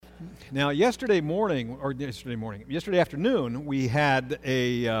Yesterday afternoon, we had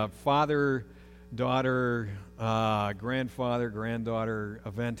a father-daughter, grandfather-granddaughter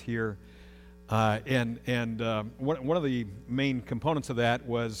event here, and one of the main components of that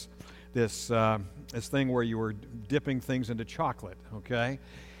was this thing where you were dipping things into chocolate, okay?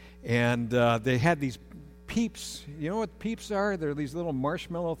 And they had these Peeps. You know what Peeps are? They're these little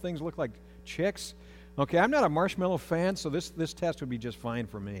marshmallow things, look like chicks. Okay, I'm not a marshmallow fan, so this test would be just fine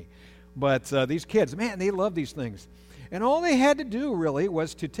for me. But these kids, man, they love these things. And all they had to do, really,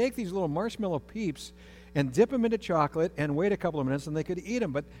 was to take these little marshmallow Peeps and dip them into chocolate and wait a couple of minutes, and they could eat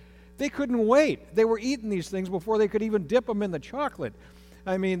them. But they couldn't wait. They were eating these things before they could even dip them in the chocolate.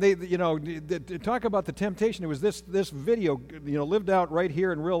 I mean, talk about the temptation. It was this video, lived out right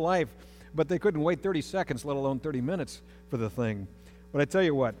here in real life, but they couldn't wait 30 seconds, let alone 30 minutes for the thing. But I tell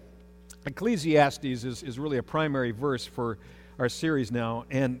you what, Ecclesiastes is really a primary verse for our series now,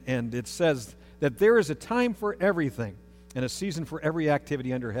 and it says that there is a time for everything and a season for every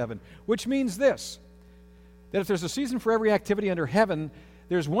activity under heaven, which means this, that if there's a season for every activity under heaven,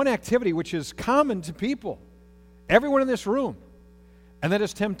 there's one activity which is common to people, everyone in this room, and that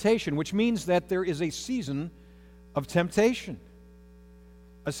is temptation, which means that there is a season of temptation.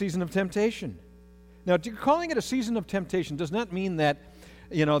 A season of temptation. Now, calling it a season of temptation does not mean that,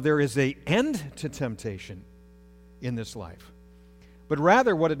 there is an end to temptation in this life. But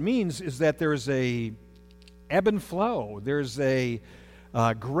rather what it means is that there's a ebb and flow. There's a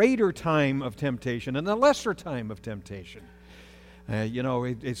greater time of temptation and a lesser time of temptation.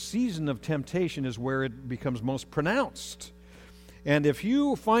 A season of temptation is where it becomes most pronounced. And if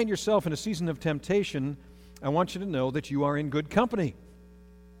you find yourself in a season of temptation, I want you to know that you are in good company.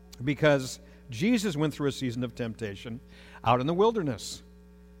 Because Jesus went through a season of temptation out in the wilderness.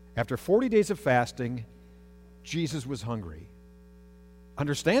 After 40 days of fasting, Jesus was hungry.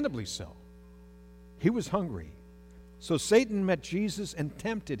 Understandably so. He was hungry. So Satan met Jesus and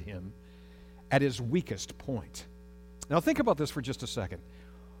tempted him at his weakest point. Now think about this for just a second.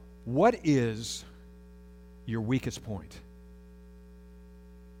 What is your weakest point?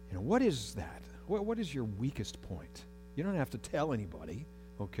 What is that? What is your weakest point? You don't have to tell anybody.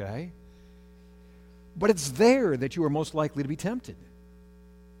 Okay? But it's there that you are most likely to be tempted.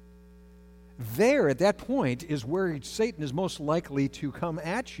 There, at that point, is where Satan is most likely to come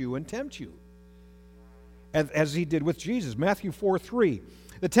at you and tempt you, as he did with Jesus. Matthew 4:3.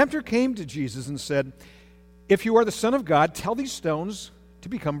 The tempter came to Jesus and said, "If you are the Son of God, tell these stones to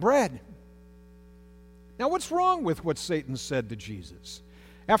become bread." Now, what's wrong with what Satan said to Jesus?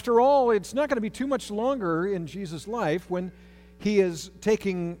 After all, it's not going to be too much longer in Jesus' life when he is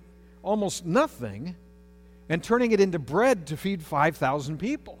taking almost nothing and turning it into bread to feed 5,000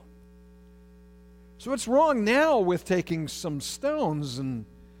 people. So what's wrong now with taking some stones and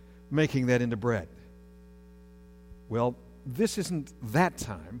making that into bread? Well, this isn't that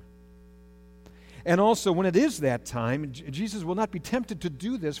time. And also, when it is that time, Jesus will not be tempted to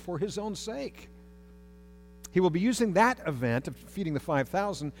do this for his own sake. He will be using that event of feeding the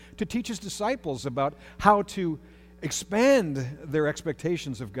 5,000 to teach his disciples about how to expand their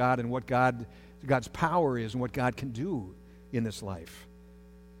expectations of God and what God's power is and what God can do in this life.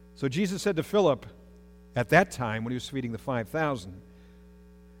 So Jesus said to Philip at that time when he was feeding the 5,000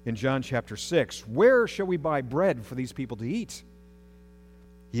 in John chapter 6, "Where shall we buy bread for these people to eat?"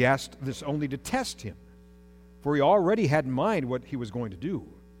 He asked this only to test him, for he already had in mind what he was going to do.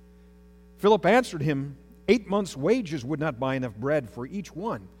 Philip answered him, 8 months' wages would not buy enough bread for each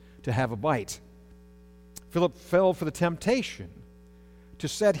one to have a bite. Philip fell for the temptation to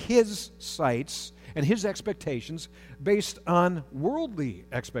set his sights and his expectations based on worldly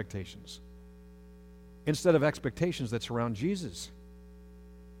expectations instead of expectations that surround Jesus.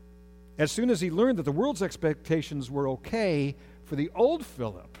 As soon as he learned that the world's expectations were okay for the old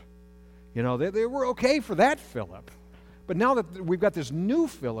Philip, they were okay for that Philip. But now that we've got this new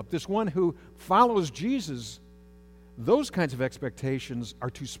Philip, this one who follows Jesus, those kinds of expectations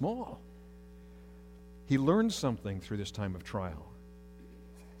are too small. He learned something through this time of trial.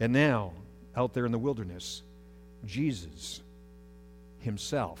 And now, out there in the wilderness, Jesus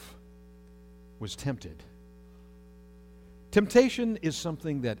himself was tempted. Temptation is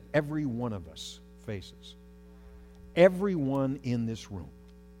something that every one of us faces. Everyone in this room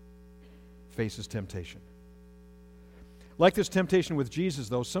faces temptation. Like this temptation with Jesus,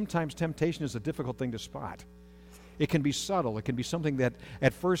 though, sometimes temptation is a difficult thing to spot. It can be subtle. It can be something that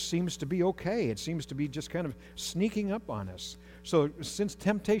at first seems to be okay. It seems to be just kind of sneaking up on us. So since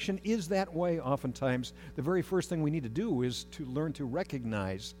temptation is that way oftentimes, the very first thing we need to do is to learn to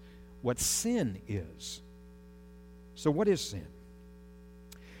recognize what sin is. So what is sin?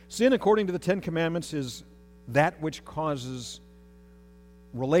 Sin, according to the Ten Commandments, is that which causes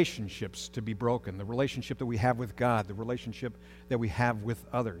relationships to be broken, the relationship that we have with God, the relationship that we have with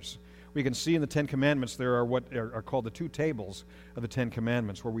others. We can see in the Ten Commandments there are what are called the two tables of the Ten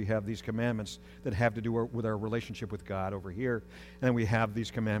Commandments, where we have these commandments that have to do with our relationship with God over here, and then we have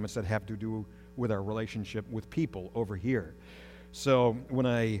these commandments that have to do with our relationship with people over here. So when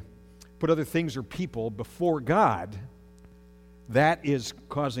I put other things or people before God, that is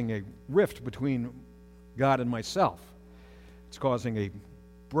causing a rift between God and myself. It's causing a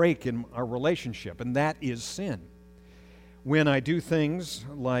break in our relationship, and that is sin. When I do things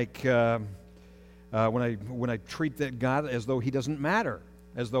like when I treat that God as though He doesn't matter,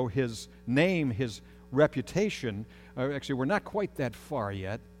 as though His name, His reputation, actually we're not quite that far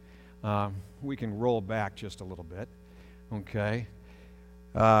yet. We can roll back just a little bit, okay?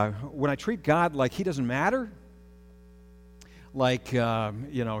 When I treat God like He doesn't matter, like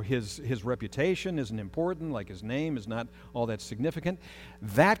His reputation isn't important, like His name is not all that significant,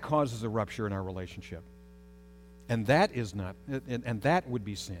 that causes a rupture in our relationship. And that is not, and that would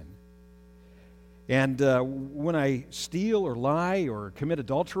be sin. And when I steal or lie or commit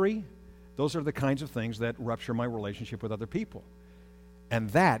adultery, those are the kinds of things that rupture my relationship with other people. And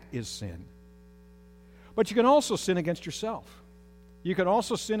that is sin. But you can also sin against yourself. You can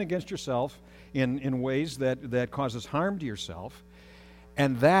also sin against yourself in ways that causes harm to yourself.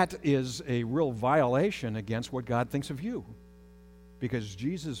 And that is a real violation against what God thinks of you. Because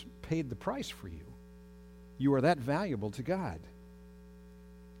Jesus paid the price for you. You are that valuable to God.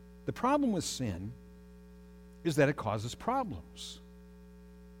 The problem with sin is that it causes problems.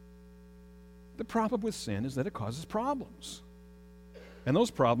 The problem with sin is that it causes problems. And those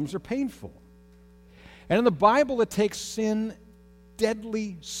problems are painful. And in the Bible, it takes sin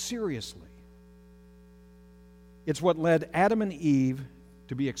deadly seriously. It's what led Adam and Eve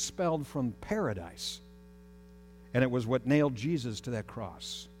to be expelled from paradise. And it was what nailed Jesus to that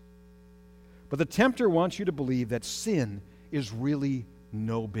cross. But the tempter wants you to believe that sin is really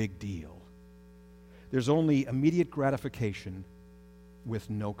no big deal. There's only immediate gratification with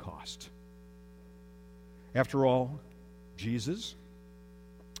no cost. After all, Jesus,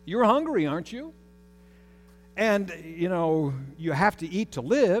 you're hungry, aren't you? And, you have to eat to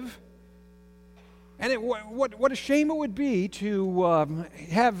live. And what a shame it would be to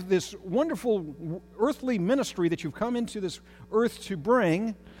have this wonderful earthly ministry that you've come into this earth to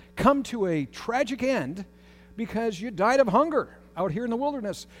bring come to a tragic end because you died of hunger out here in the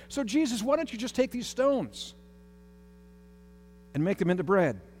wilderness. So Jesus, why don't you just take these stones and make them into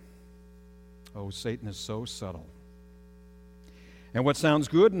bread? Oh, Satan is so subtle. And what sounds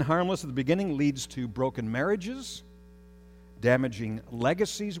good and harmless at the beginning leads to broken marriages, damaging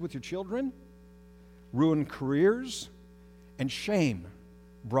legacies with your children, ruined careers, and shame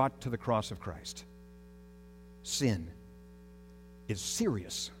brought to the cross of Christ. Sin is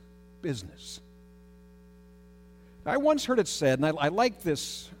serious business. I once heard it said, and I like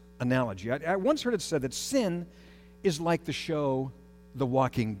this analogy, I once heard it said that sin is like the show The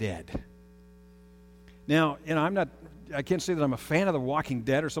Walking Dead. Now, I can't say that I'm a fan of The Walking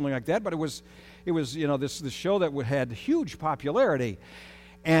Dead or something like that, but it was this show that had huge popularity.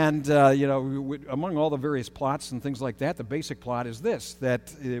 And, among all the various plots and things like that, the basic plot is this,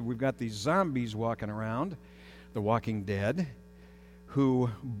 that we've got these zombies walking around, The Walking Dead, who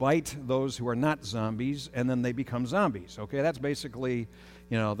bite those who are not zombies, and then they become zombies. Okay, that's basically,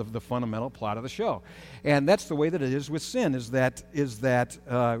 the fundamental plot of the show. And that's the way that it is with sin, is that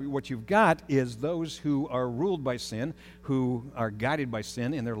what you've got is those who are ruled by sin, who are guided by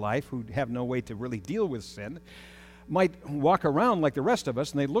sin in their life, who have no way to really deal with sin, might walk around like the rest of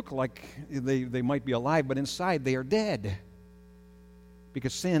us, and they look like they might be alive, but inside they are dead.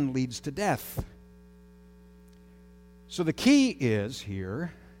 Because sin leads to death. So the key is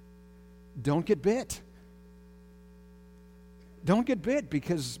here, don't get bit. Don't get bit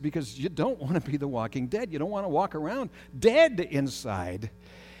because you don't want to be the walking dead. You don't want to walk around dead inside.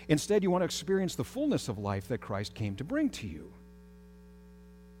 Instead, you want to experience the fullness of life that Christ came to bring to you.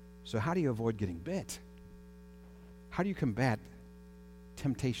 So how do you avoid getting bit? How do you combat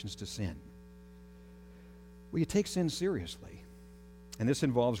temptations to sin? Well, you take sin seriously. And this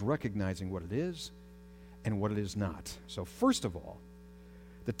involves recognizing what it is and what it is not. So first of all,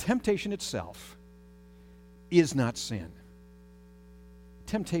 the temptation itself is not sin.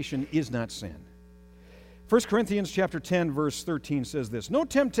 Temptation is not sin. 1 Corinthians chapter 10, verse 13 says this, "No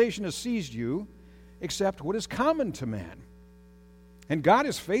temptation has seized you except what is common to man. And God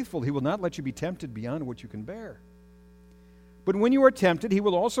is faithful. He will not let you be tempted beyond what you can bear. But when you are tempted, He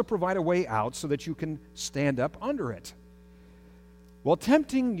will also provide a way out so that you can stand up under it." While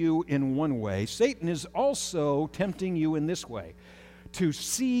tempting you in one way, Satan is also tempting you in this way, to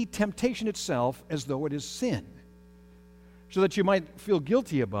see temptation itself as though it is sin, so that you might feel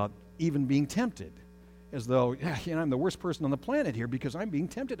guilty about even being tempted, as though, I'm the worst person on the planet here because I'm being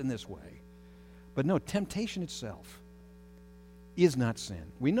tempted in this way. But no, temptation itself is not sin.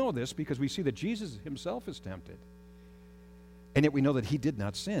 We know this because we see that Jesus himself is tempted, and yet we know that he did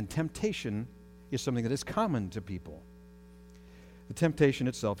not sin. Temptation is something that is common to people. The temptation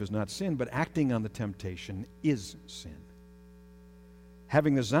itself is not sin, but acting on the temptation is sin.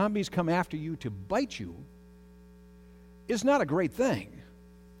 Having the zombies come after you to bite you is not a great thing.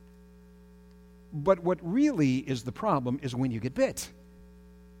 But what really is the problem is when you get bit.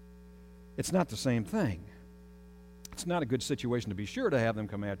 It's not the same thing. It's not a good situation to be sure to have them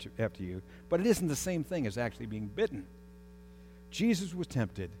come after you, but it isn't the same thing as actually being bitten. Jesus was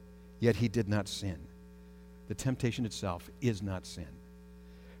tempted, yet he did not sin. The temptation itself is not sin.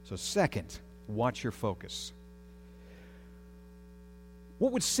 So second, watch your focus.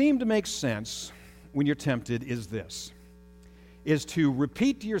 What would seem to make sense when you're tempted is this, is to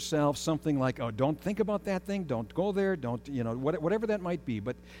repeat to yourself something like, oh, don't think about that thing, don't go there, don't, whatever that might be.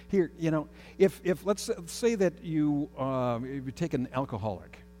 But here, if let's say that you take an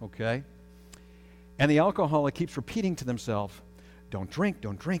alcoholic, okay, and the alcoholic keeps repeating to themselves, don't drink,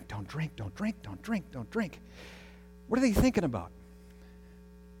 don't drink, don't drink, don't drink, don't drink, don't drink. What are they thinking about?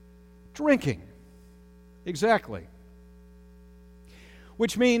 Drinking. Exactly.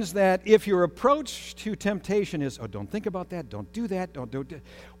 Which means that if your approach to temptation is, oh, don't think about that, don't do that, don't do it,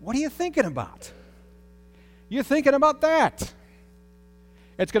 what are you thinking about? You're thinking about that.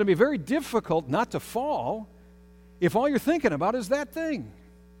 It's going to be very difficult not to fall if all you're thinking about is that thing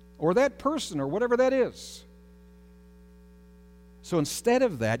or that person or whatever that is. So instead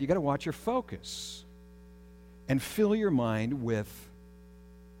of that, you've got to watch your focus and fill your mind with,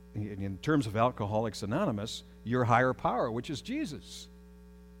 in terms of Alcoholics Anonymous, your higher power, which is Jesus.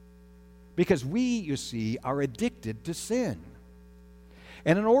 Because we, you see, are addicted to sin.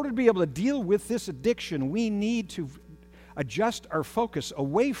 And in order to be able to deal with this addiction, we need to adjust our focus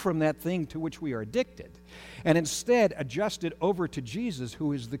away from that thing to which we are addicted, and instead adjust it over to Jesus,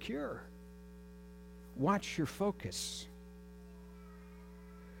 who is the cure. Watch your focus.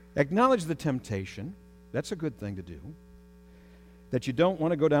 Acknowledge the temptation. That's a good thing to do. That you don't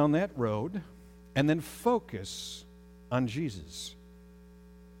want to go down that road, and then focus on Jesus.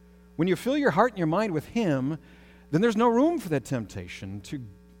 When you fill your heart and your mind with him, then there's no room for that temptation to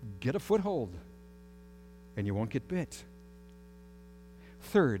get a foothold, and you won't get bit.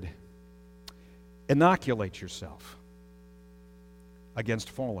 Third, inoculate yourself against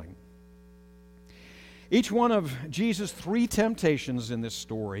falling. Each one of Jesus' 3 temptations in this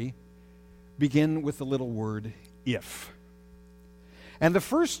story begin with the little word, if. And the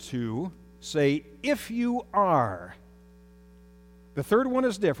first 2 say, if you are. The third one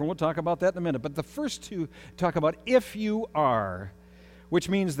is different. We'll talk about that in a minute. But the first 2 talk about if you are, which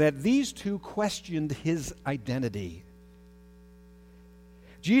means that these 2 questioned his identity.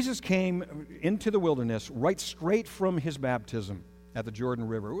 Jesus came into the wilderness right straight from his baptism at the Jordan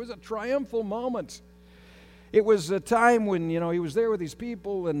River. It was a triumphal moment. It was a time when, he was there with these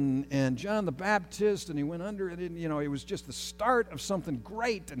people and John the Baptist, and he went under it, and, it was just the start of something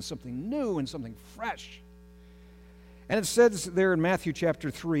great and something new and something fresh. And it says there in Matthew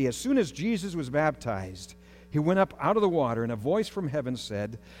chapter 3, as soon as Jesus was baptized, he went up out of the water, and a voice from heaven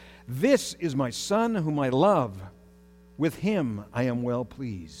said, "This is my Son whom I love. With him I am well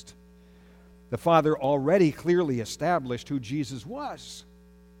pleased." The Father already clearly established who Jesus was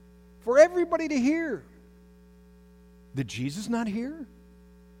for everybody to hear. Did Jesus not hear?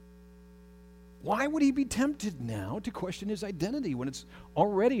 Why would he be tempted now to question his identity when it's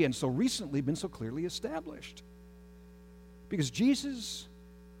already and so recently been so clearly established? Because Jesus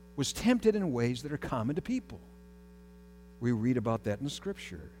was tempted in ways that are common to people. We read about that in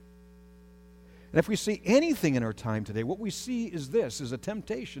Scripture. And if we see anything in our time today, what we see is this, is a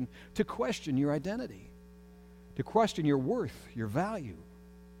temptation to question your identity, to question your worth, your value.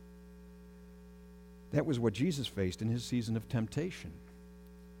 That was what Jesus faced in his season of temptation.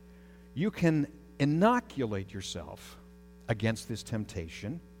 You can inoculate yourself against this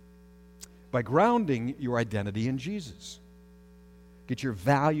temptation by grounding your identity in Jesus. Get your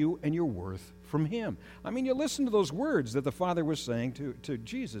value and your worth from him. You listen to those words that the Father was saying to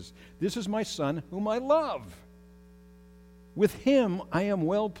Jesus. This is my Son whom I love. With him I am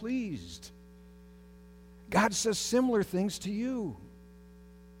well pleased. God says similar things to you.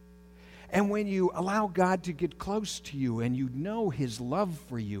 And when you allow God to get close to you and you know His love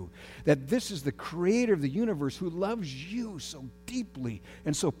for you, that this is the creator of the universe who loves you so deeply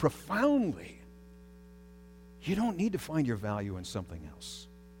and so profoundly, you don't need to find your value in something else.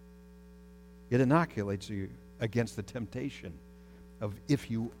 It inoculates you against the temptation of if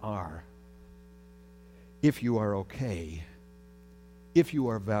you are okay, if you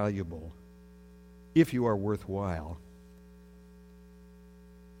are valuable, if you are worthwhile.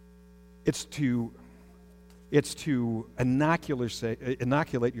 It's to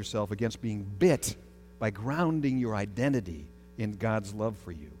inoculate yourself against being bit by grounding your identity in God's love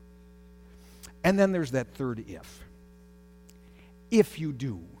for you. And then there's that third if. If you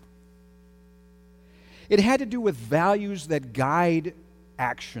do. It had to do with values that guide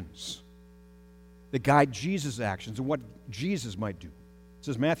actions, that guide Jesus' actions and what Jesus might do. It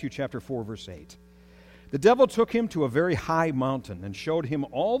says Matthew chapter 4, verse 8. The devil took him to a very high mountain and showed him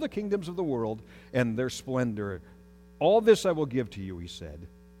all the kingdoms of the world and their splendor. All this I will give to you, he said,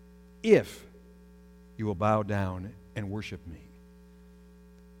 if you will bow down and worship me.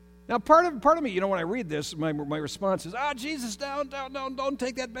 Now, part of me, when I read this, my response is, Jesus, don't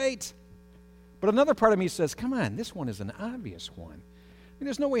take that bait. But another part of me says, come on, this one is an obvious one.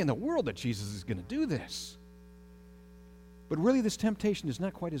 There's no way in the world that Jesus is going to do this. But really, this temptation is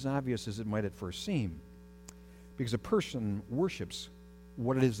not quite as obvious as it might at first seem, because a person worships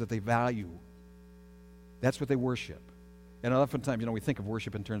what it is that they value. That's what they worship. And oftentimes, we think of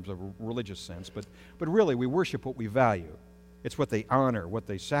worship in terms of a religious sense, but really, we worship what we value. It's what they honor, what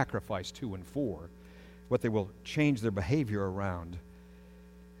they sacrifice to and for, what they will change their behavior around.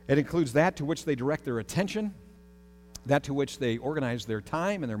 It includes that to which they direct their attention, that to which they organize their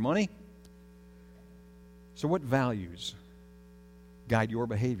time and their money. So what values guide your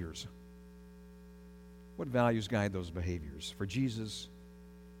behaviors? What values guide those behaviors? For Jesus,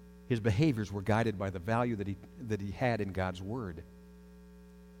 his behaviors were guided by the value that he had in God's Word.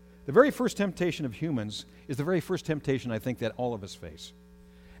 The very first temptation of humans is the very first temptation I think that all of us face,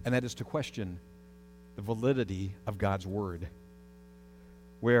 and that is to question the validity of God's Word.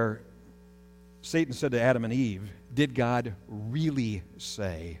 Where Satan said to Adam and Eve, did God really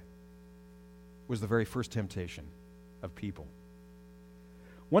say, was the very first temptation of people.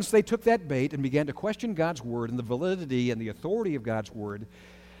 Once they took that bait and began to question God's Word and the validity and the authority of God's Word,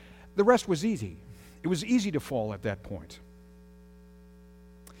 the rest was easy. It was easy to fall at that point.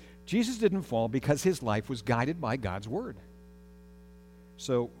 Jesus didn't fall because his life was guided by God's Word.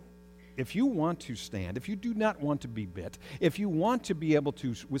 So, if you want to stand, if you do not want to be bit, if you want to be able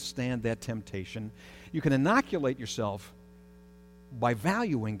to withstand that temptation, you can inoculate yourself by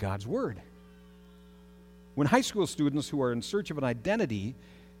valuing God's Word. When high school students who are in search of an identity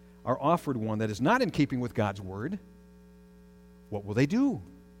are offered one that is not in keeping with God's Word, what will they do?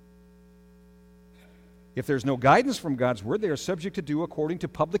 If there's no guidance from God's Word, they are subject to do according to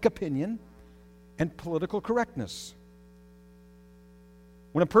public opinion and political correctness.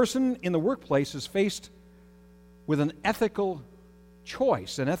 When a person in the workplace is faced with an ethical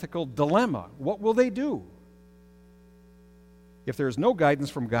choice, an ethical dilemma, what will they do? If there is no guidance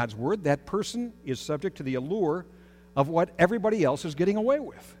from God's Word, that person is subject to the allure of what everybody else is getting away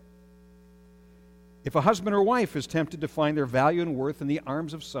with. If a husband or wife is tempted to find their value and worth in the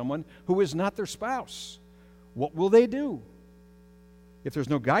arms of someone who is not their spouse, what will they do? If there's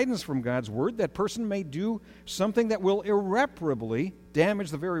no guidance from God's Word, that person may do something that will irreparably damage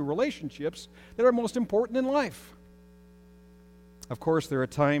the very relationships that are most important in life. Of course, there are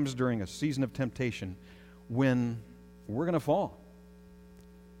times during a season of temptation when we're going to fall.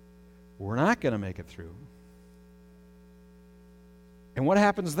 We're not going to make it through. And what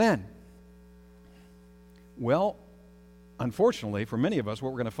happens then? Well, unfortunately, for many of us,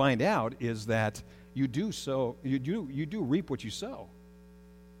 what we're going to find out is that you do reap what you sow.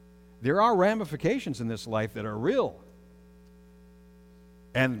 There are ramifications in this life that are real.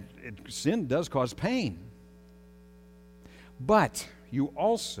 And sin does cause pain. But you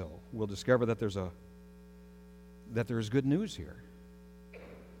also will discover that there is good news here.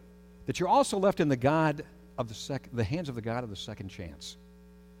 That you're also left in the hands of the God of the second chance.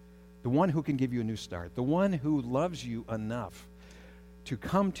 The one who can give you a new start. The one who loves you enough to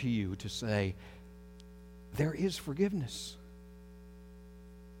come to you to say, there is forgiveness.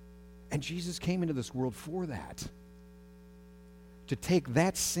 And Jesus came into this world for that. To take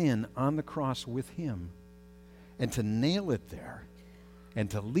that sin on the cross with him and to nail it there and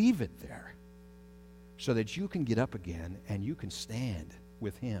to leave it there so that you can get up again and you can stand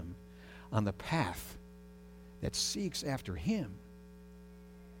with him on the path that seeks after him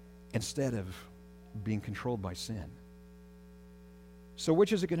instead of being controlled by sin. So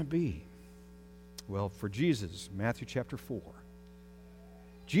which is it going to be? Well, for Jesus, Matthew chapter 4.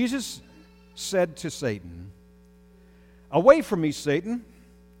 Jesus said to Satan, "Away from me, Satan,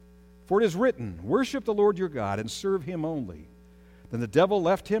 for it is written, worship the Lord your God and serve him only." Then the devil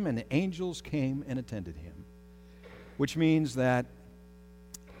left him, and the angels came and attended him. Which means that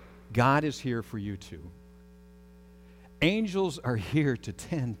God is here for you too. Angels are here to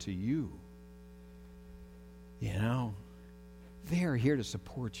tend to you. You know, they are here to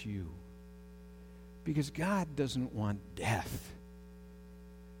support you. Because God doesn't want death.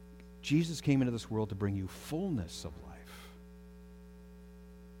 Jesus came into this world to bring you fullness of life.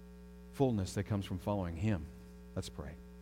 Fullness that comes from following him. Let's pray.